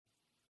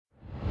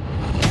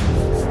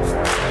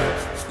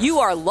You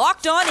are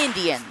Locked On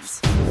Indians,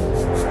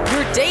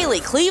 your daily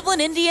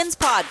Cleveland Indians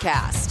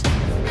podcast.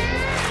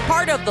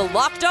 Part of the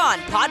Locked On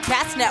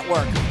Podcast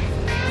Network,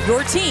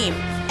 your team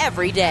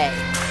every day.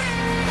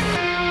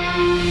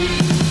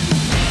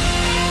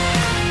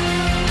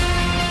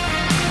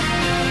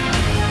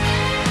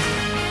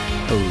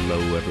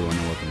 Hello, everyone,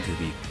 and welcome to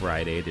the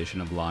Friday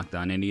edition of Locked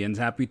On Indians.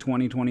 Happy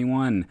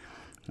 2021.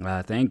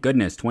 Thank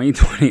goodness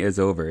 2020 is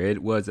over.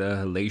 It was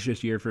a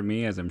hellacious year for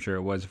me, as I'm sure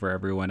it was for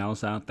everyone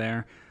else out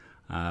there.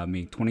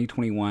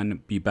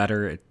 2021 be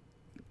better. I'm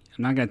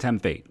not going to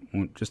tempt fate.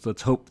 Just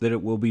let's hope that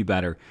it will be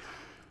better.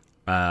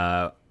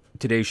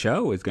 Today's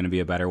show is going to be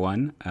a better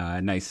one.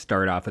 Nice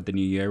start off at the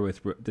new year with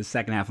the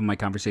second half of my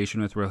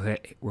conversation with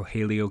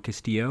Rogelio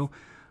Castillo.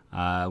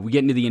 We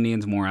get into the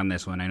Indians more on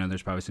this one. I know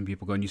there's probably some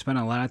people going, you spent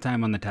a lot of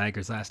time on the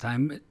Tigers last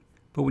time,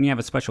 but when you have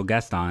a special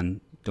guest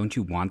on, don't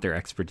you want their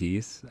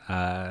expertise?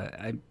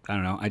 I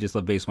don't know. I just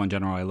love baseball in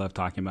general. I love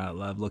talking about it,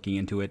 love looking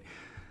into it.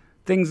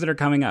 Things that are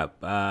coming up.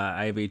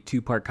 I have a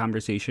two-part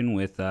conversation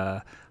with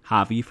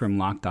Javi from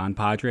Locked On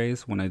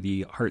Padres, one of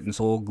the heart and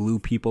soul glue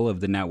people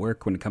of the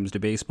network when it comes to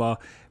baseball.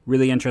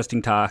 Really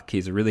interesting talk.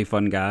 He's a really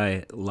fun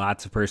guy,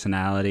 lots of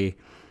personality,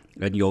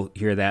 and you'll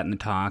hear that in the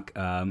talk.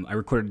 I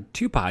recorded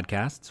two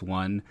podcasts,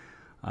 one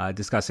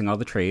discussing all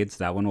the trades.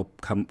 That one will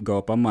go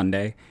up on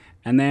Monday.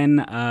 And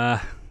then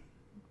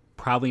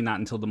probably not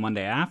until the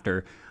Monday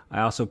after,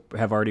 I also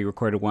have already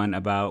recorded one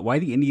about why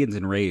the Indians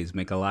and Rays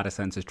make a lot of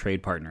sense as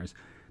trade partners.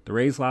 The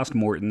Rays lost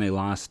Morton.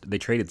 They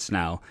traded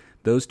Snell.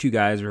 Those two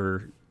guys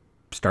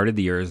started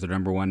the year as their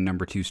number one,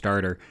 number two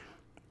starter.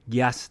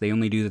 Yes, they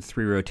only do the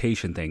 3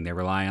 rotation thing. They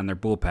rely on their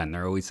bullpen.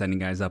 They're always sending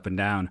guys up and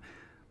down,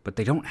 but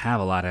they don't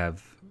have a lot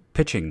of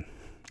pitching,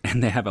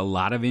 and they have a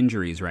lot of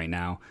injuries right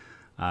now.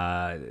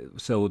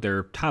 So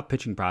their top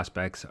pitching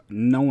prospects,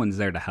 no one's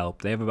there to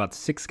help. They have about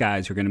 6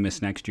 guys who are going to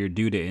miss next year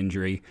due to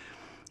injury.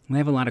 And they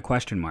have a lot of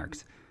question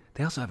marks.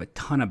 They also have a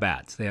ton of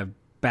bats. They have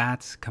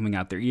bats coming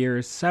out their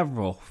ears,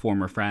 several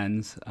former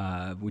friends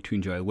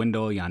between Joey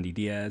Wendle, Yandy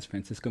Diaz,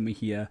 Francisco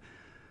Mejia.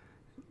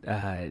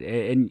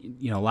 And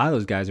a lot of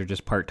those guys are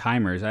just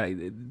part-timers.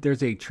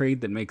 There's a trade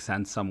that makes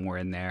sense somewhere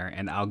in there,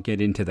 and I'll get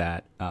into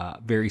that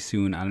very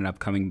soon on an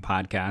upcoming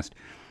podcast.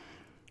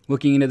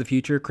 Looking into the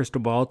future,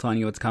 crystal ball, telling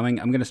you what's coming,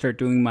 I'm going to start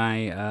doing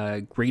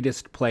my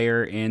greatest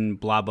player in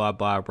blah, blah,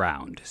 blah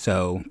round.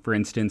 So, for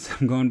instance,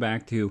 I'm going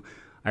back to,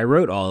 I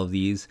wrote all of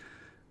these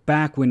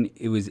back when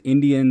it was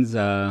Indians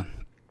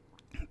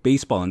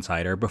Baseball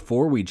Insider,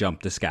 before we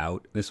jumped to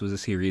Scout. This was a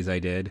series I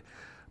did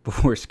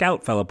before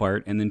Scout fell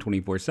apart and then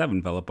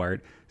 24/7 fell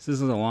apart. So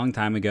this is a long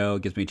time ago.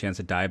 It gives me a chance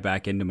to dive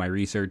back into my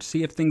research,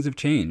 see if things have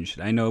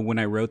changed. I know when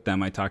I wrote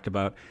them, I talked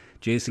about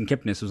Jason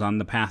Kipnis was on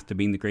the path to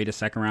being the greatest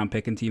second-round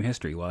pick in team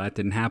history. Well, that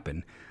didn't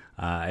happen.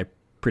 I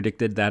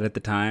predicted that at the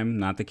time,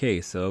 not the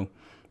case. So,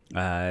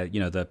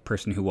 the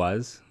person who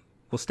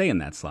will stay in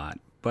that slot.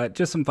 But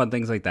just some fun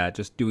things like that,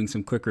 just doing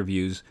some quick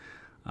reviews.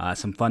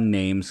 Some fun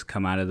names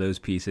come out of those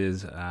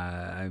pieces.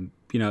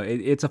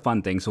 It's a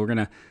fun thing. So we're going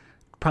to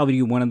probably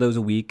do one of those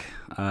a week,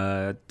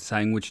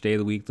 deciding which day of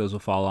the week those will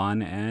fall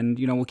on. And,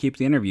 we'll keep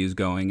the interviews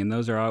going. And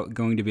those are all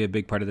going to be a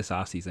big part of this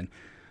offseason.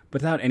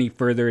 But without any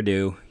further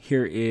ado,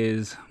 here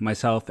is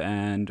myself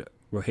and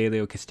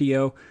Rogelio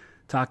Castillo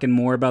talking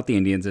more about the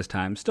Indians this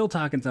time. Still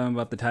talking some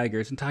about the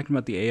Tigers and talking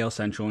about the AL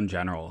Central in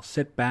general.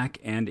 Sit back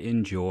and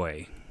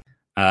enjoy.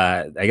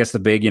 I guess the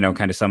big,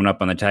 kind of summing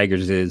up on the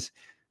Tigers is,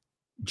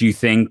 do you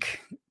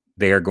think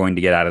they are going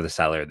to get out of the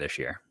cellar this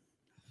year?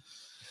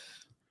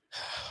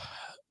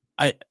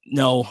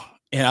 No,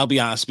 and I'll be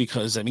honest,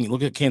 because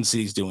look at Kansas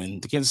City's doing.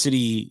 The Kansas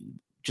City,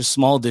 just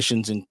small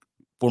additions in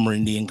former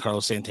Indian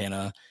Carlos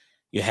Santana.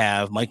 You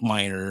have Mike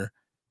Minor.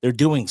 They're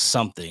doing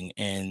something,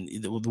 and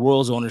the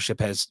Royals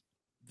ownership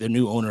their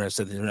new owner has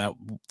said that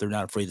they're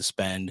not afraid to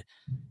spend.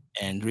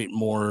 And Drayton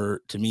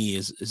Moore, to me,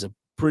 is a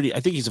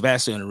I think he's a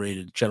vastly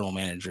underrated general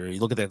manager.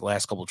 You look at that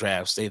last couple of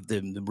drafts, they've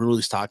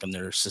really stocking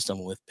their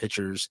system with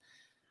pitchers,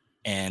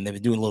 and they've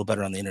been doing a little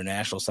better on the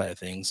international side of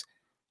things.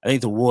 I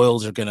think the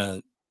Royals are going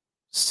to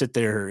sit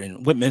there,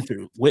 and Whit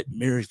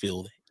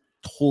Merrifield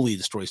totally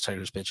destroys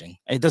Tigers pitching.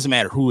 It doesn't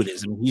matter who it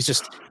is. He's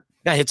just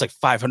guy hits like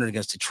 500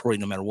 against Detroit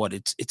no matter what.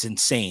 It's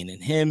insane.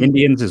 And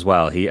Indians as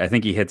well. I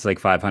think he hits like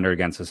 500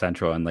 against the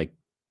Central and like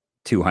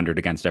 200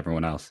 against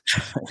everyone else.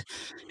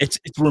 It's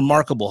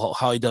remarkable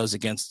how he does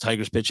against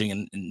Tigers pitching.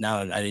 And now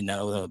I didn't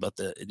know about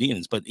the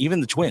Indians, but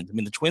even the Twins.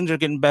 The Twins are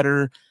getting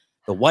better.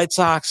 The White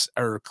Sox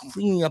are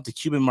cleaning up the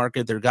Cuban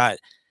market.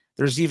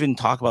 There's even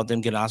talk about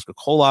them getting Oscar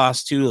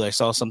Colas too. I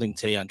saw something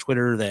today on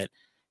Twitter that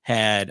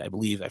had, I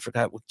believe, I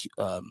forgot what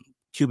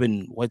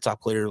Cuban White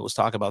Sox player was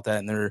talking about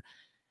that. And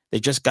they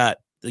just got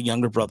the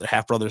younger brother,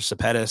 half brother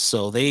Cepeda.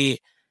 So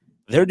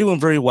they're doing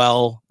very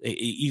well.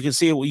 You can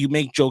see it. You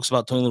make jokes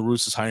about Tony La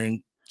Russa's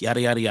hiring,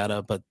 yada, yada,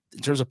 yada. But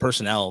in terms of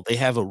personnel, they're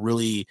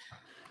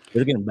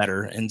getting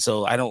better. And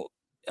so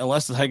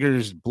unless the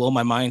Tigers blow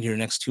my mind here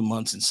next 2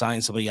 months and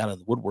sign somebody out of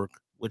the woodwork,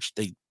 which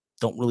they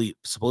don't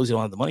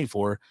have the money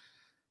for,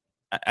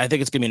 I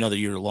think it's going to be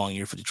another long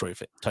year for Detroit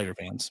Tiger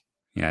fans.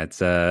 Yeah,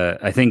 it's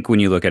I think when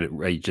you look at it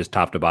right, just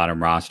top to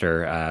bottom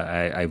roster,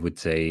 I would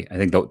say I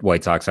think the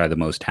White Sox are the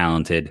most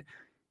talented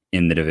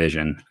in the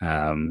division,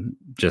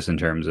 just in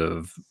terms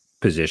of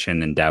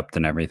position and depth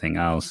and everything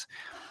else.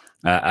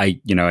 I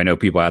know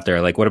people out there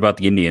are like, what about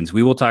the Indians?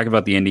 We will talk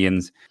about the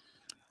Indians.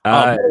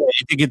 To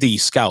get the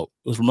scout,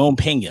 it was Ramon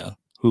Pena,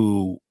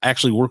 who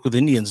actually worked with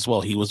Indians as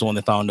well. He was the one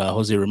that found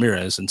Jose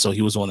Ramirez, and so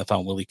he was the one that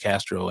found Willie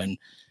Castro and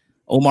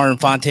Omar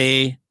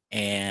Infante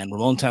and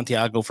Ramon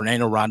Santiago,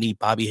 Fernando Rodney,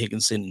 Bobby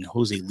Higginson, and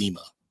Jose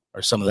Lima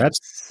are some of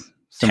that's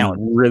some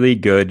talent. Really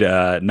good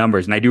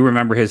numbers. And I do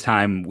remember his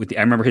time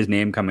I remember his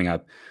name coming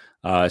up.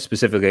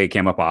 Specifically, it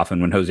came up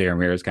often when Jose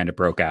Ramirez kind of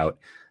broke out.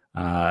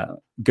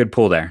 Good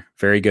pull there.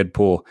 Very good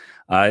pull.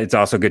 It's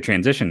also a good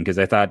transition because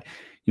I thought,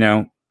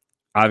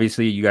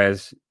 obviously you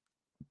guys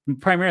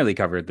primarily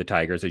covered the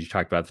Tigers, as you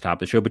talked about at the top of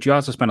the show, but you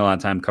also spent a lot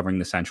of time covering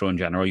the Central in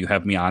general. You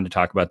have me on to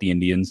talk about the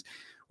Indians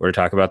or to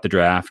talk about the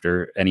draft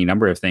or any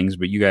number of things,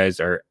 but you guys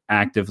are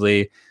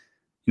actively,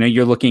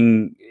 you're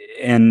looking,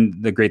 and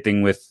the great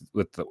thing with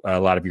a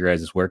lot of your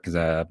guys' work is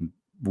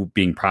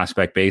being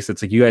prospect based.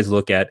 It's like you guys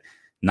look at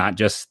not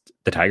just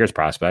the Tigers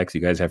prospects,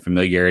 you guys have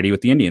familiarity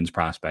with the Indians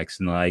prospects,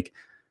 and like,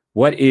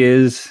 what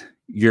is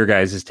your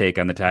guys' take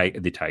on the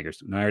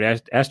Tigers? And I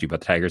already asked you about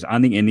the Tigers,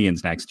 on the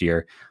Indians next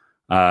year.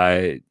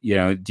 Do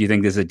you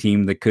think this is a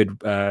team that could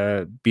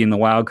be in the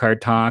wild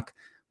card talk?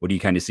 What do you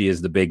kind of see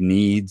as the big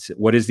needs?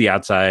 What is the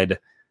outside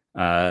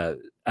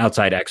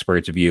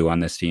experts' view on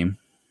this team?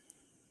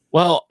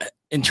 Well,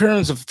 in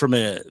terms of from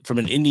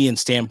an Indian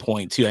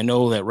standpoint too, I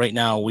know that right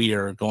now we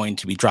are going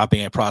to be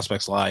dropping at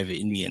Prospects Live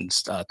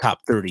Indians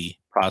top 30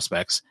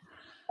 prospects.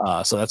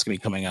 So that's going to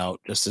be coming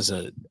out just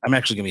I'm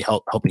actually going to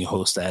be helping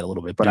host that a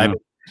little bit, but I'm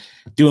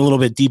doing a little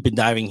bit deep and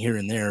diving here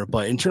and there.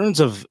 But in terms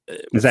of,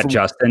 is that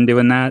Justin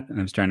doing that?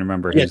 I was trying to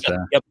remember his.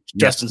 Yep.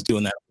 Justin's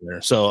doing that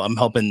there. So I'm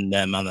helping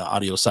them on the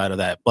audio side of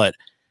that. But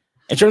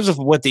in terms of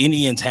what the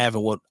Indians have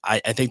and what I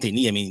think they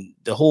need, I mean,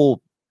 the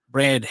whole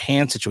Brad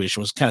Hand situation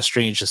was kind of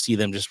strange to see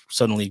them just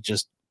suddenly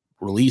just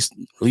release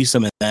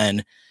them, and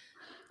then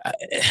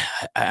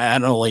I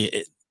don't know,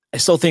 like I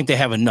still think they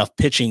have enough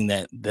pitching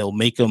that they'll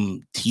make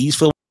them tease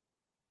for a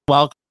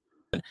while.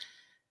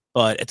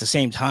 But at the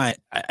same time,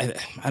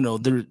 I know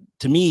to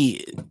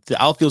me,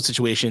 the outfield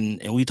situation,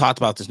 and we talked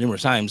about this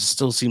numerous times,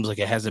 still seems like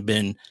it hasn't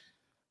been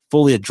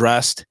fully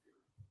addressed.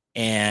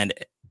 And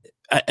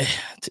I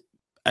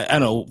don't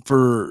know,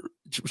 for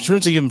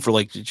terms of even for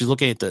like, just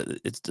looking at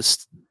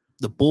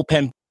the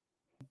bullpen,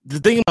 the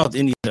thing about the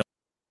Indians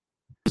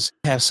is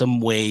have some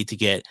way to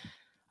get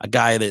a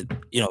guy that,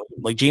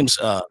 like James,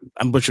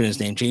 I'm butchering his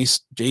name,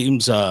 James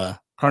Karchik.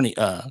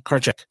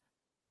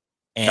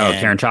 And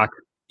Karinchak.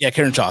 Yeah,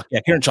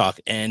 Karinchak,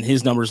 and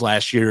his numbers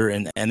last year,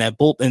 and that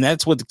and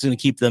that's what's going to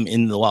keep them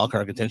in the wild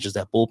card contention, is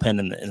that bullpen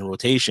and the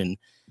rotation.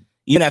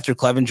 Even after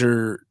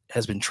Clevenger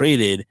has been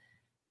traded,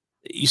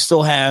 they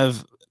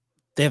have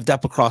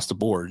depth across the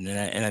board,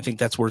 and I think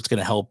that's where it's going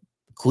to help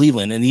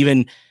Cleveland. And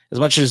even as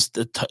much as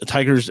the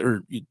Tigers,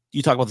 or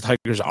you talk about the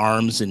Tigers'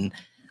 arms, and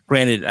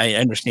granted, I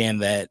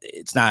understand that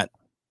it's not,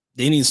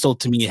 they need still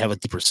to me have a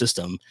deeper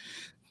system,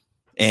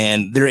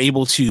 and they're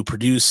able to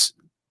produce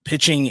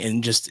pitching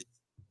and just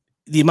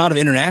the amount of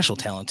international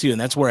talent too. And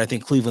that's where I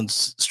think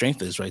Cleveland's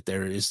strength is right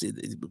there. Is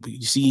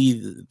you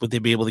see what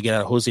they'd be able to get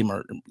out of Jose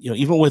Martin,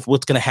 even with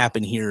what's going to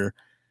happen here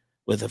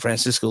with the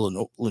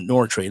Francisco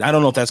Lindor trade. I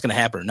don't know if that's going to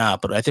happen or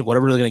not, but I think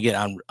whatever they're going to get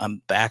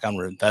on back on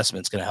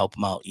investment is going to help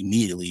them out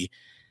immediately.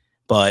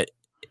 But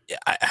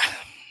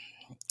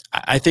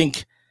I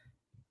think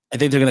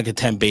they're going to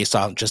contend based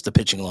on just the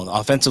pitching alone.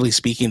 Offensively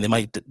speaking,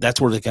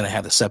 that's where they're going to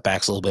have the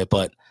setbacks a little bit,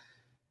 but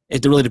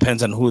it really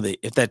depends on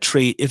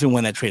if and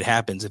when that trade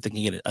happens, if they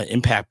can get an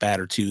impact bat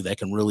or two that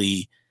can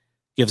really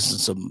give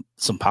us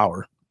some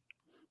power.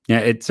 Yeah,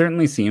 it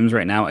certainly seems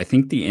right now. I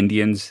think the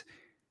Indians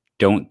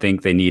don't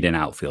think they need an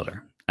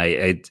outfielder.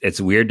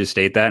 It's weird to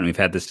state that, and we've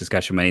had this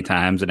discussion many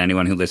times, and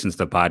anyone who listens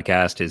to the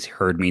podcast has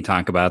heard me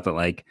talk about that.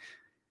 Like,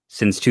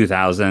 since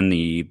 2000,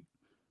 the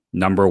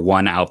number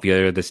one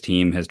outfielder this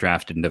team has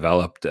drafted and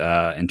developed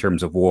in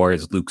terms of WAR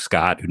is Luke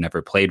Scott, who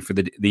never played for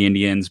the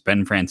Indians.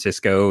 Ben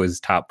Francisco is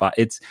top.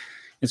 It's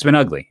been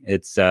ugly.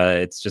 It's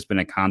just been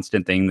a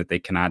constant thing that they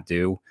cannot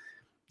do.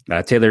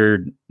 Tyler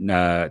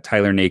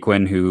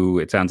Naquin, who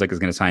it sounds like is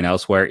going to sign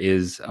elsewhere,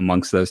 is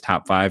amongst those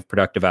top 5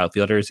 productive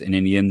outfielders in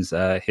Indians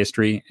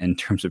history in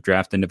terms of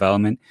draft and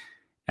development.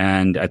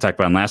 And I talked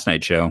about on last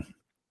night's show,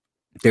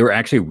 they were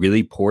actually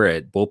really poor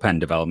at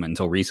bullpen development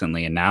until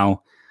recently, and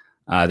now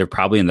they're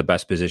probably in the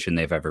best position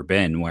they've ever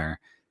been, where,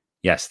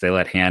 yes, they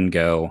let Hand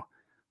go,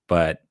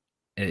 but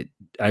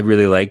I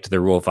really liked the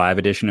Rule 5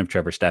 edition of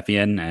Trevor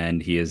Stepien,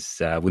 and he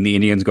is, when the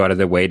Indians go out of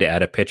their way to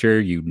add a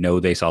pitcher,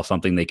 they saw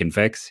something they can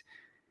fix.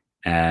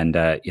 And,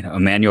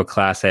 Emmanuel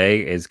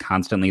Clase is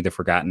constantly the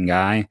forgotten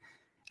guy,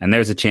 and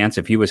there's a chance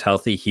if he was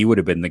healthy, he would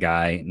have been the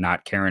guy,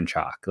 not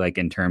Karinchak, like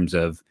in terms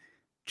of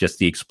just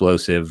the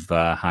explosive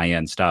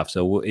high-end stuff.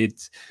 So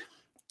it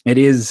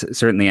is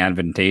certainly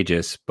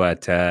advantageous,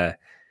 but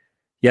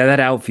Yeah,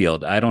 that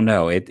outfield, I don't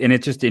know.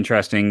 It's just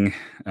interesting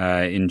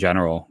in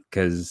general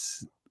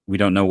because we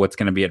don't know what's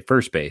going to be at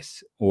first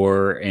base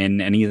or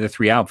in any of the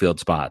three outfield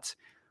spots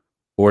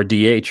or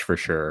DH for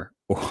sure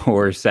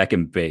or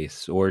second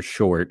base or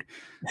short.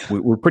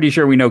 We're pretty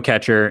sure we know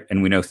catcher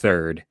and we know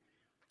third.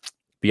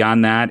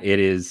 Beyond that, it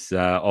is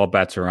all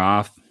bets are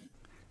off.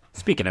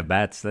 Speaking of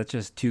bets, that's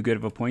just too good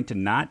of a point to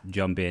not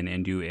jump in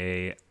and do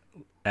a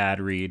ad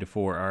read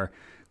for our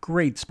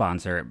great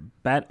sponsor,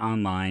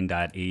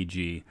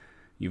 betonline.ag.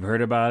 You've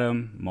heard about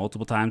them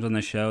multiple times on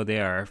the show.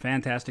 They are a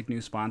fantastic new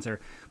sponsor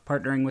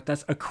partnering with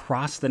us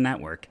across the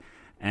network.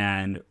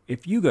 And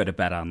if you go to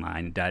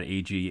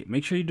betonline.ag,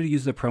 make sure you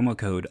use the promo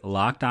code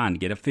LOCKEDON to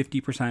get a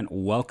 50%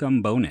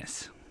 welcome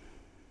bonus.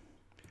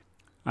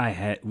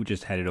 We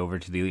just headed over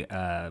to the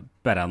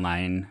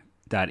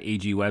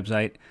betonline.ag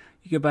website.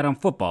 You can bet on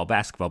football,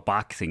 basketball,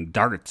 boxing,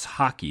 darts,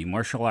 hockey,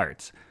 martial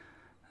arts,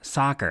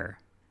 soccer,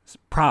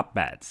 prop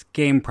bets,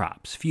 game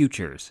props,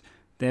 futures.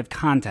 They have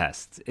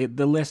contests.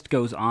 The list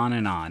goes on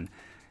and on.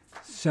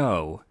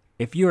 So,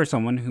 if you are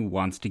someone who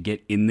wants to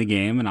get in the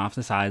game and off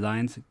the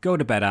sidelines, go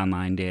to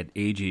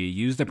betonline.ag,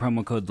 use the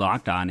promo code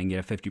LOCKEDON and get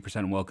a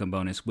 50% welcome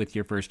bonus with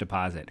your first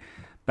deposit.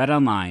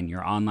 BetOnline,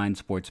 your online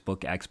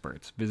sportsbook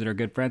experts. Visit our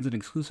good friends and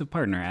exclusive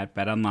partner at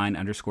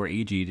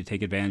betonline_ag to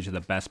take advantage of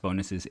the best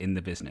bonuses in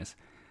the business.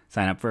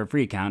 Sign up for a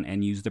free account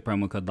and use the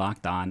promo code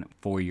LOCKEDON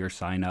for your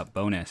sign-up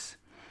bonus.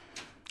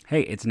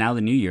 Hey, it's now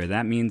the new year.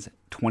 That means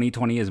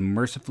 2020 is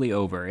mercifully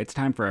over. It's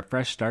time for a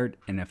fresh start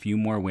and a few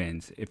more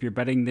wins. If you're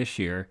betting this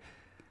year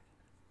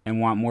and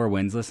want more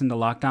wins, listen to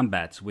Locked On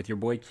Bets with your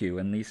boy Q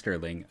and Lee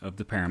Sterling of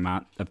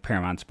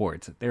Paramount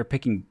Sports. They're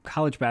picking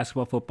college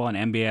basketball, football,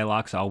 and NBA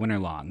locks all winter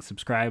long.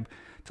 Subscribe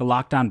to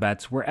Locked On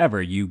Bets wherever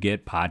you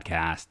get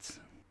podcasts.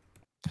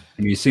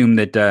 And you assume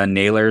that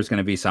Naylor is going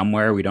to be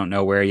somewhere. We don't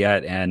know where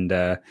yet. And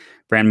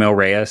Franmil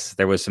Reyes,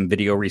 there was some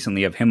video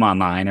recently of him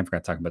online. I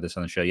forgot to talk about this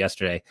on the show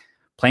yesterday,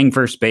 playing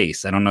first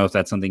base. I don't know if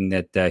that's something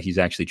that he's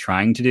actually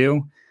trying to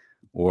do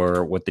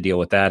or what the deal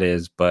with that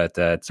is, but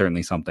it's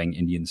certainly something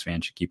Indians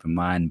fans should keep in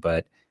mind.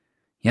 But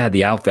yeah,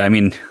 the outfit, I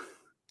mean,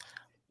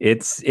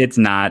 it's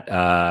not,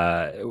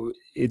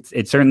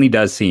 it certainly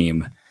does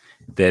seem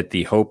that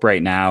the hope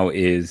right now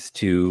is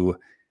to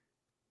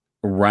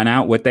run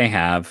out what they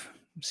have,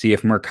 see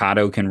if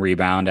Mercado can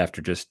rebound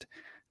after just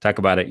talk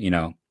about it,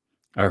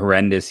 a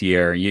horrendous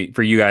year.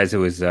 For you guys, it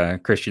was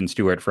Christian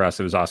Stewart. For us,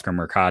 it was Oscar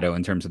Mercado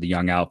in terms of the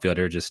young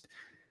outfielder. Just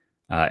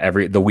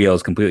the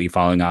wheels completely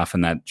falling off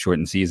in that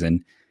shortened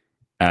season.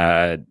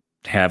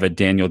 Have a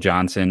Daniel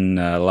Johnson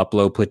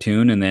Luplow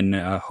platoon, and then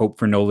hope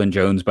for Nolan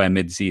Jones by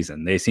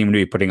midseason. They seem to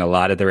be putting a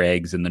lot of their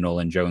eggs in the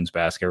Nolan Jones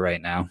basket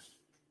right now.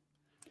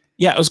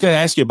 Yeah, I was going to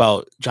ask you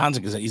about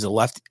Johnson because he's a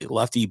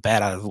lefty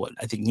bat out of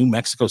I think New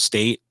Mexico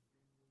State.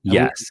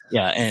 Yes.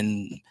 Yeah,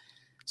 and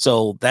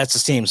so that's the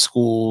same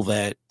school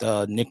that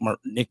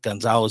Nick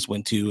Gonzalez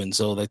went to, and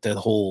so like that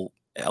whole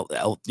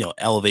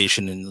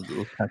elevation and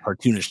the kind of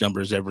cartoonish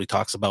numbers everybody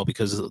talks about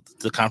because of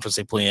the conference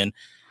they play in,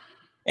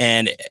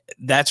 and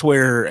that's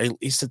where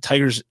at least the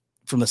Tigers,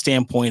 from the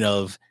standpoint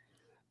of,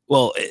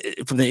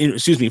 from the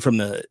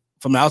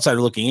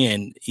outsider looking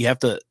in, you have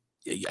to.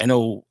 I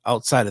know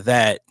outside of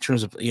that, in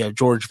terms of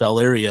George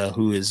Valeria,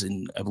 who is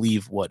in, I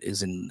believe,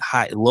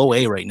 low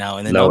A right now,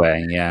 and then low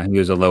A, yeah, he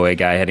was a low A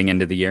guy heading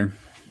into the year.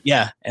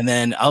 Yeah, and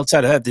then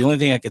outside of that, the only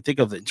thing I could think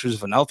of in terms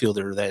of an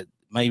outfielder that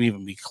might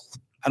even be,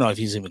 I don't know if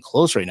he's even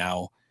close right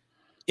now,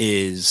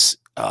 is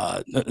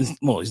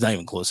he's not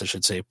even close, I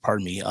should say.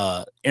 Pardon me,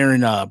 Aaron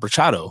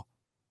Brachado.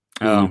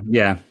 Oh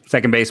yeah,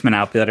 second baseman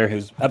outfielder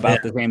who's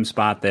about the same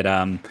spot that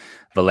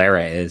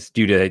Valera is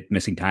due to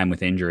missing time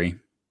with injury.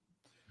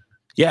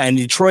 Yeah, and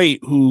Detroit,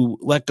 who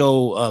let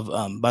go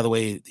of, by the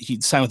way, he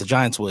signed with the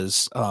Giants,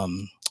 was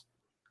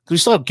we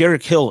still have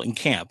Garrett Hill in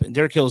camp, and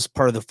Garrett Hill is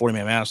part of the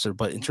 40-man roster.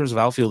 But in terms of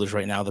outfielders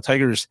right now, the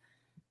Tigers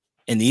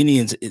and the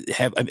Indians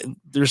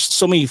there's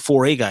so many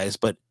 4A guys,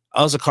 but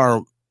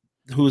Alzakar,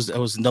 who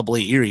was in Double A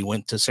Erie,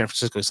 went to San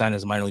Francisco, signed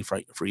as a minor league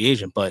free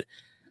agent. But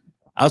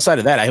outside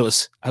of that, I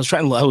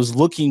was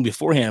looking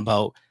beforehand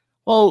about,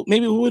 well,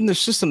 maybe who in the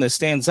system that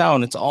stands out,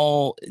 and it's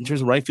all in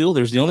terms of right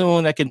fielders. The only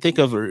one I can think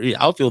of or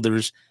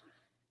outfielders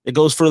it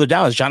goes further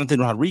down is Jonathan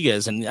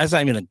Rodriguez, and that's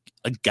not even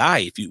a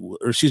guy,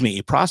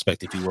 a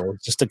prospect, if you will.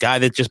 It's just a guy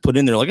that just put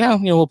in there, like,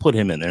 we'll put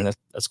him in there.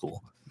 That's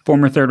cool.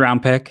 Former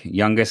third-round pick,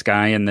 youngest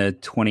guy in the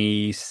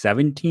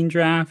 2017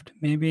 draft,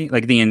 maybe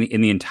like in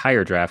the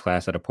entire draft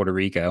class out of Puerto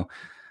Rico.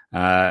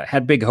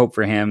 Had big hope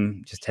for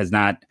him. Just has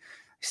not.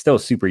 Still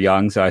super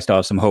young, so I still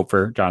have some hope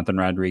for Jonathan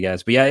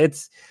Rodriguez. But yeah,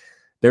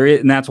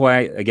 and that's why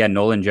again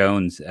Nolan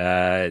Jones.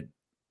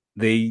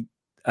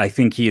 I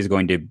think he is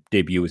going to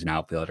debut as an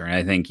outfielder, and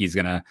I think he's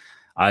going to,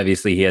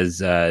 obviously he has,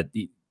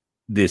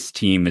 this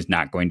team is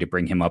not going to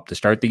bring him up to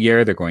start the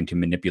year. They're going to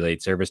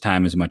manipulate service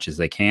time as much as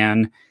they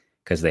can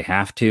because they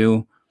have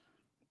to,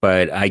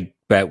 but I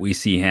bet we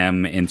see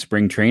him in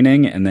spring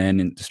training and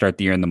then to start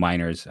the year in the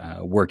minors,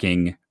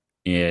 working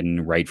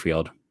in right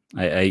field.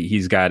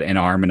 He's got an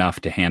arm enough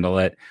to handle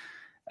it.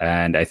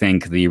 And I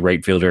think the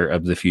right fielder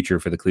of the future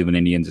for the Cleveland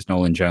Indians is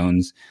Nolan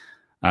Jones.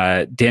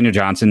 Daniel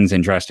Johnson's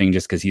interesting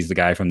just because he's the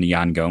guy from the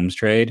Yan Gomes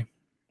trade.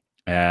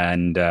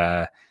 And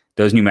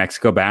those New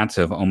Mexico bats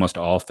have almost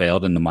all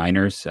failed in the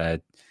minors.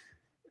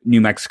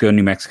 New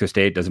Mexico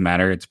State, doesn't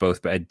matter. It's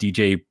both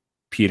DJ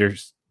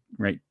Peters,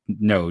 right?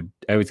 No,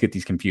 I always get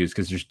these confused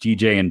because there's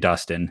DJ and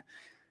Dustin.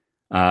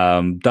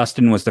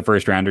 Dustin was the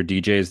first rounder.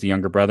 DJ is the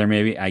younger brother,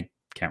 maybe. I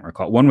can't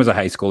recall. One was a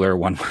high schooler,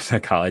 one was a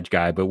college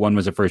guy, but one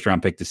was a first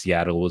round pick to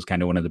Seattle, was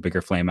kind of one of the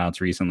bigger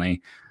flameouts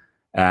recently.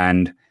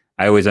 And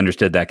I always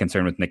understood that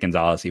concern with Nick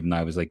Gonzalez, even though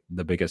I was like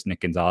the biggest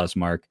Nick Gonzalez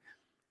mark,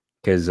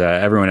 because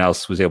everyone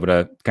else was able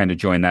to kind of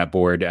join that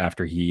board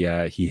after he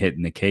hit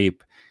in the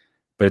Cape.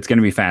 But it's going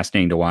to be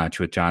fascinating to watch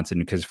with Johnson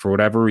because for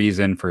whatever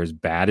reason, for as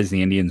bad as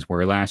the Indians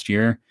were last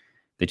year,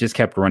 they just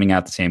kept running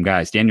out the same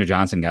guys. Daniel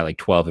Johnson got like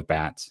 12 at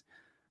bats.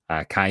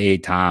 Kai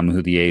Tom,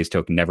 who the A's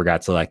took, never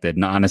got selected.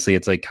 And honestly,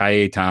 it's like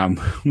Kai Tom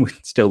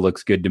still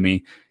looks good to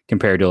me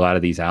compared to a lot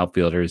of these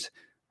outfielders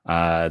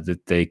that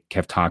they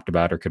have talked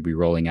about or could be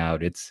rolling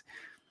out. It's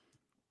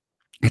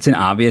an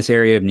obvious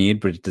area of need,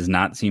 but it does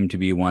not seem to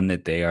be one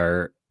that they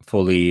are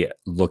fully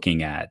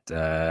looking at.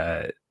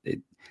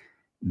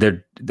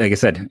 They're, like I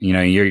said,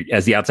 you're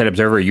as the outside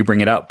observer, you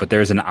bring it up, but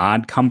there's an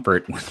odd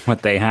comfort with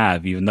what they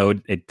have, even though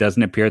it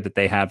doesn't appear that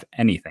they have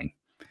anything.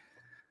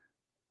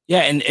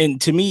 Yeah, and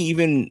to me,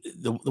 even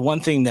the one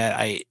thing that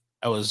I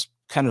was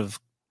kind of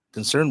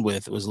concerned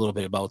with was a little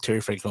bit about Terry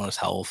Francona's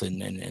health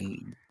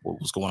and what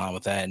was going on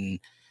with that. And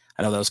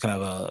I know that was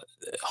kind of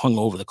hung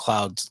over the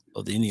clouds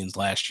of the Indians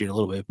last year a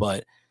little bit,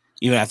 but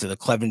even after the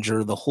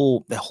Clevenger, that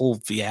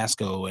whole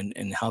fiasco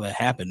and how that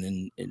happened,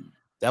 and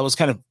that was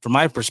kind of, from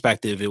my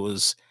perspective, it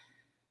was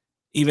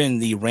even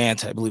the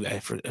rant, I believe,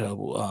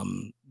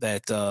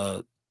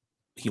 that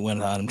he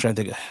went on. I'm trying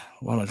to think,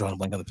 why am I drawing a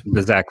blank on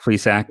the Zach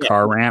Plesac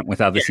car rant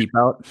without the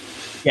seatbelt?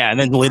 Yeah, and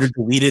then later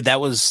deleted.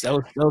 That was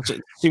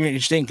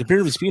interesting.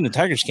 Comparatively speaking, the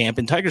Tigers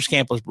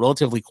camp was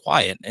relatively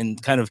quiet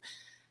and kind of,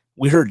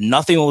 we heard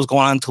nothing what was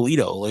going on in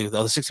Toledo. Like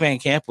the 6-man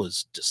camp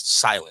was just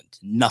silent,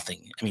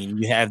 nothing. I mean,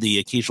 you have the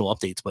occasional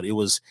updates, but it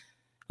was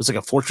like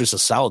a fortress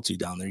of solitude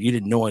down there. You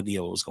had no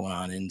idea what was going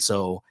on. And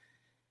so,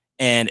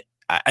 and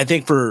I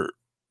think for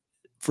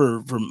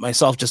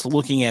myself, just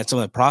looking at some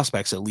of the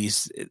prospects, at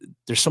least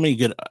there's so many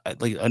good,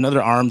 like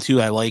another arm too.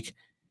 I like,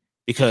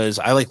 because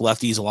I like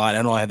lefties a lot.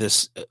 I know I have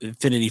this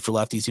affinity for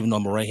lefties, even though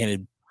I'm a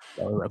right-handed.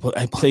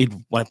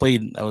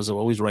 I was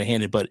always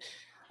right-handed, but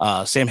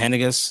Sam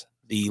Henniges,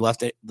 the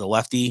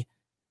lefty,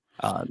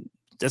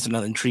 that's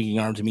another intriguing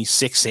arm to me.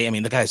 6'8". I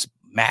mean, the guy's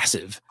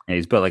massive. Yeah,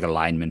 he's built like a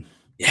lineman.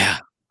 Yeah.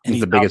 And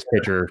he's the biggest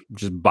pitcher,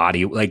 just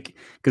body, like,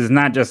 because it's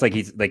not just like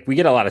he's like, we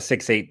get a lot of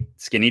 6'8"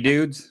 skinny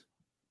dudes,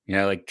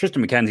 like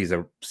Tristan McKenzie's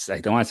I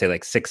don't want to say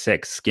like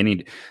 6'6"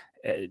 skinny.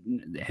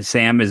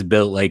 Sam is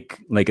built like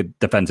a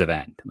defensive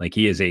end. Like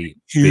he is a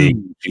big,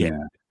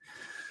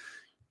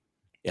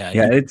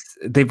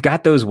 they've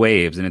got those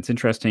waves, and it's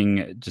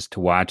interesting just to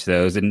watch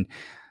those. And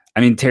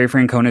I mean, Terry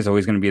Francona is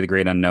always going to be the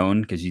great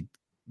unknown because you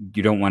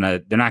don't want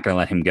to. They're not going to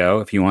let him go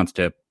if he wants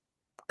to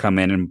come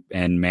in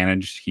and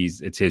manage.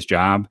 It's his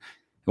job.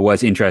 It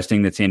was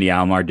interesting that Sandy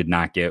Alomar did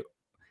not get.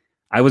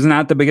 I was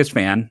not the biggest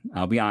fan,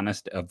 I'll be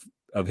honest, of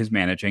his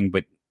managing,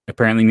 but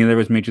apparently neither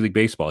was Major League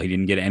Baseball. He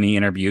didn't get any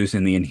interviews,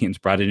 and the Indians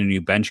brought in a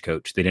new bench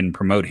coach. They didn't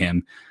promote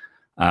him.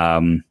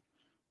 And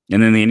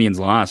then the Indians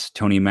lost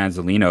Tony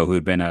Mazzolino, who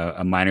had been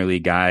a minor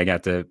league guy. I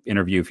got to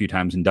interview a few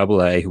times in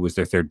AA, who was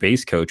their third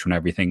base coach when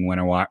everything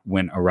went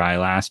awry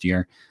last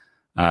year.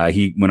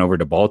 He went over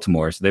to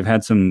Baltimore. So they've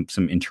had some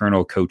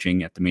internal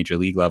coaching at the major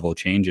league level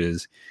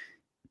changes.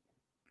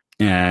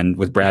 And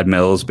with Brad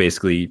Mills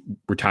basically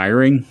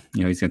retiring,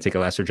 he's going to take a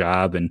lesser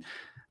job, and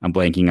I'm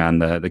blanking on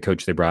the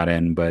coach they brought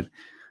in, but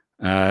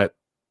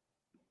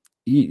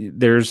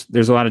there's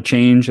a lot of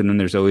change, and then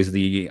there's always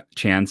the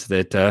chance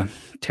that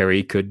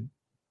Terry could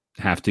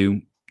have to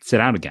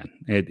sit out again.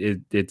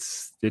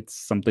 It's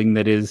something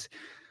that is,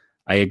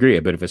 I agree,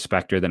 a bit of a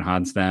specter that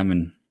haunts them.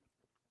 And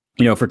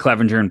for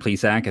Clevenger and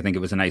Plesac, I think it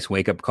was a nice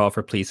wake up call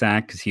for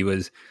Plesac because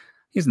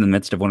he's in the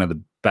midst of one of the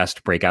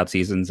best breakout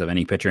seasons of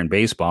any pitcher in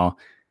baseball.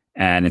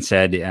 And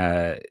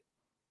instead,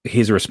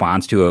 his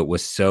response to it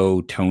was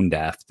so tone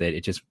deaf that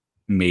it just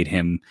made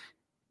him,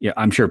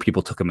 I'm sure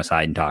people took him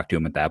aside and talked to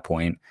him at that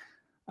point.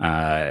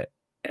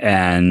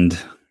 And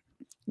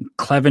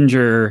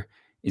Clevenger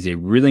is a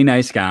really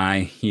nice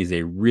guy. He's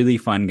a really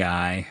fun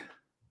guy.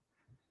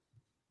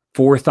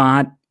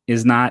 Forethought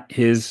is not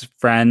his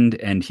friend.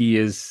 And he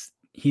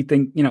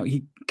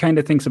kind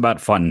of thinks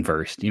about fun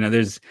first.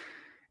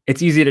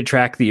 It's easy to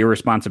track the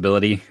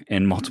irresponsibility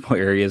in multiple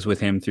areas with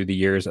him through the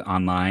years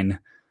online.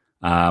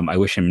 I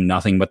wish him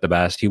nothing but the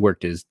best. He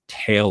worked his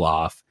tail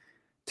off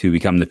to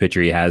become the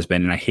pitcher he has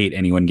been, and I hate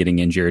anyone getting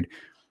injured.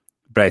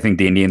 But I think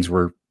the Indians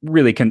were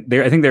really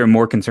I think they were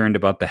more concerned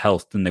about the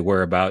health than they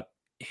were about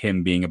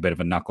him being a bit of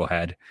a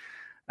knucklehead.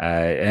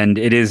 And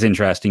it is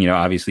interesting,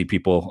 obviously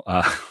people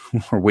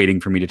were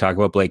waiting for me to talk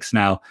about Blake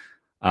Snell.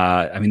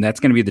 I mean, that's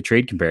going to be the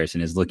trade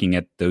comparison, is looking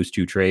at those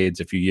two trades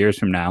a few years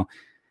from now.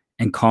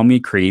 And call me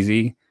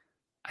crazy,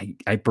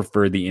 I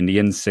prefer the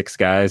Indians 6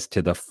 guys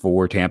to the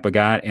 4 Tampa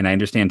got. And I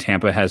understand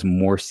Tampa has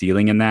more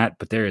ceiling in that,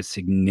 but there is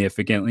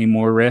significantly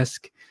more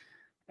risk.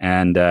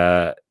 And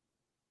I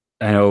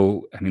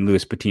mean,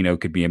 Luis Patino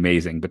could be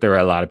amazing, but there are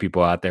a lot of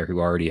people out there who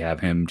already have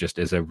him just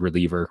as a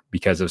reliever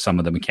because of some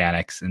of the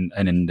mechanics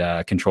and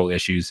control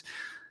issues.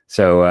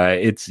 So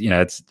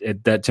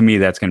that to me,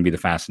 that's going to be the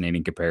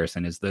fascinating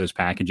comparison is those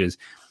packages.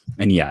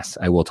 And yes,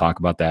 I will talk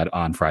about that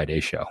on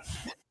Friday's show.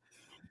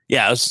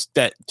 Yeah,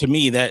 that to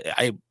me that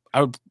I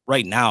would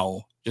right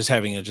now just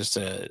having just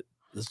kind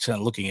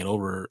of looking it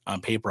over on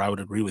paper, I would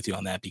agree with you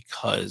on that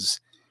because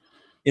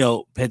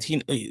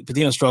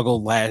Patino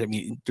struggled last. I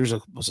mean,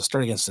 was a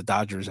start against the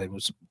Dodgers I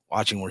was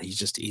watching where he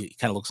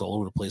kind of looks all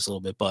over the place a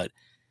little bit. But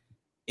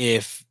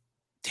if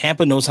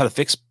Tampa knows how to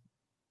fix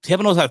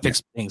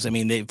things. I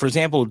mean, for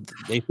example,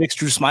 they fixed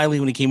Drew Smyly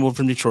when he came over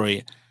from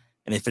Detroit,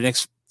 and they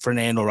fixed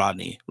Fernando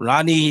Rodney.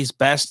 Rodney's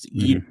best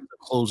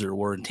closer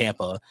were in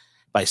Tampa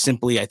by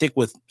simply, I think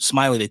with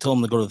Smyly, they told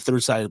him to go to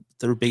the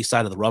third base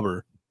side of the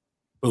rubber.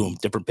 Boom,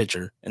 different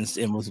pitcher. And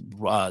with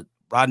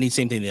Rodney,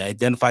 same thing. They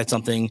identified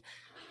something,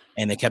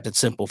 and they kept it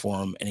simple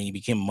for him, and he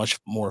became a much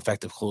more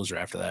effective closer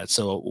after that.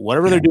 So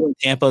whatever they're doing in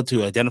Tampa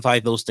to identify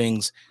those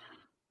things,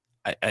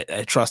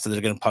 I trust that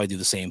they're going to probably do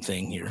the same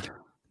thing here.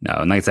 No,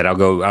 and like I said,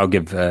 I'll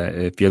give,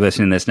 if you're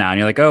listening to this now and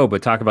you're like, oh,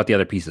 but talk about the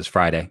other pieces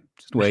Friday.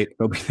 Just wait,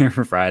 go be there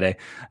for Friday.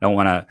 I don't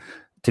want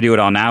to do it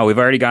all now. We've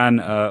already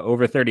gone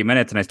over 30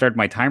 minutes and I started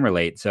my timer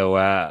late. So,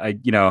 I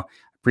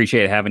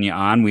appreciate having you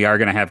on. We are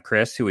going to have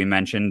Chris, who we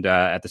mentioned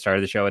at the start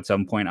of the show at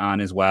some point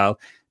on as well,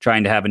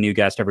 trying to have a new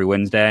guest every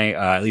Wednesday,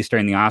 at least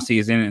during the off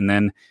season. And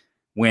then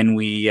when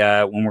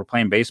we're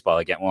playing baseball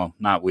again, well,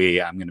 not we,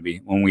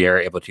 when we are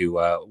able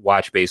to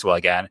watch baseball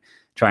again,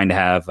 trying to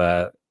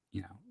have,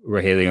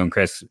 Rogelio and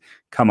Chris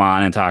come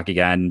on and talk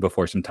again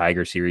before some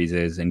Tiger series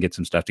is and get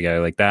some stuff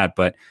together like that.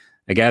 But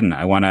again,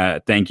 I want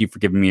to thank you for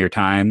giving me your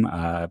time,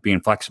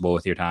 being flexible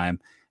with your time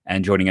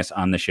and joining us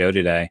on the show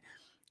today.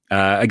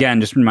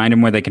 Again, just remind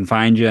them where they can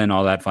find you and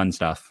all that fun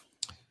stuff.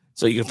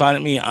 So you can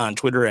find me on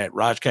Twitter at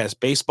Rajcast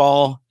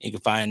Baseball. You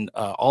can find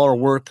all our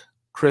work,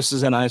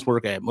 Chris's and I's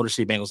work at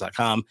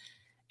MotorCityBengals.com.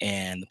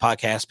 And the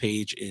podcast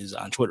page is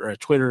on Twitter.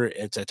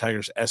 It's at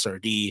Tigers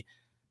SRD.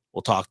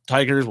 We'll talk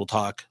Tigers. We'll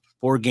talk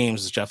board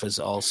games. Jeff is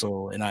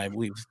also, and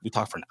we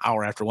talked for an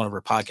hour after one of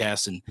our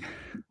podcasts, and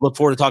look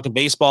forward to talking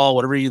baseball,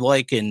 whatever you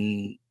like.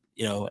 And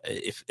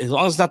if as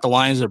long as it's not the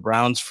Lions or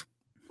Browns,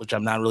 which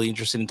I'm not really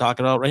interested in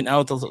talking about right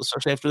now,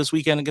 especially after this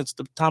weekend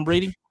against Tom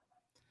Brady,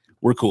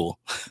 we're cool.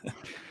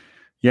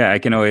 Yeah, I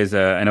can always.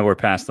 I know we're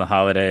past the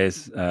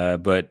holidays,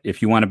 but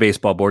if you want a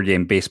baseball board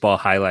game, Baseball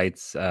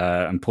Highlights,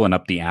 I'm pulling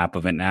up the app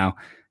of it now.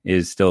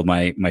 Is still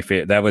my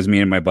favorite. That was me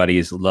and my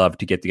buddies love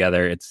to get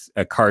together. It's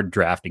a card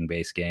drafting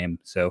based game.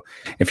 So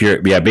if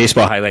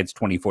Baseball Highlights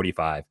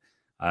 2045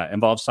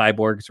 involves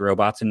cyborgs,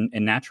 robots, and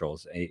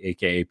naturals,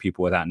 aka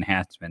people without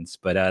enhancements.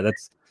 But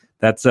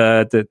that's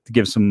to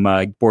give some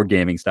board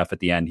gaming stuff at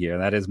the end here.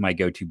 That is my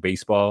go-to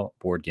baseball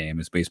board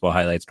game is Baseball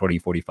Highlights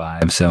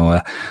 2045.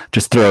 So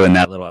just throw in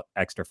that little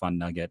extra fun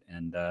nugget.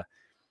 And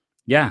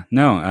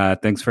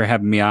thanks for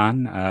having me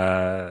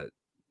on.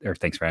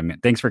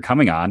 Thanks for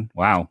coming on.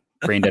 Wow.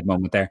 Brain dead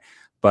moment there.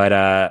 But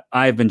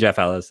I've been Jeff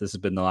Ellis. This has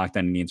been the Locked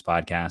On Indians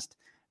podcast.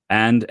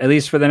 And at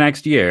least for the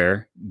next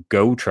year,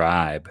 go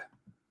Tribe.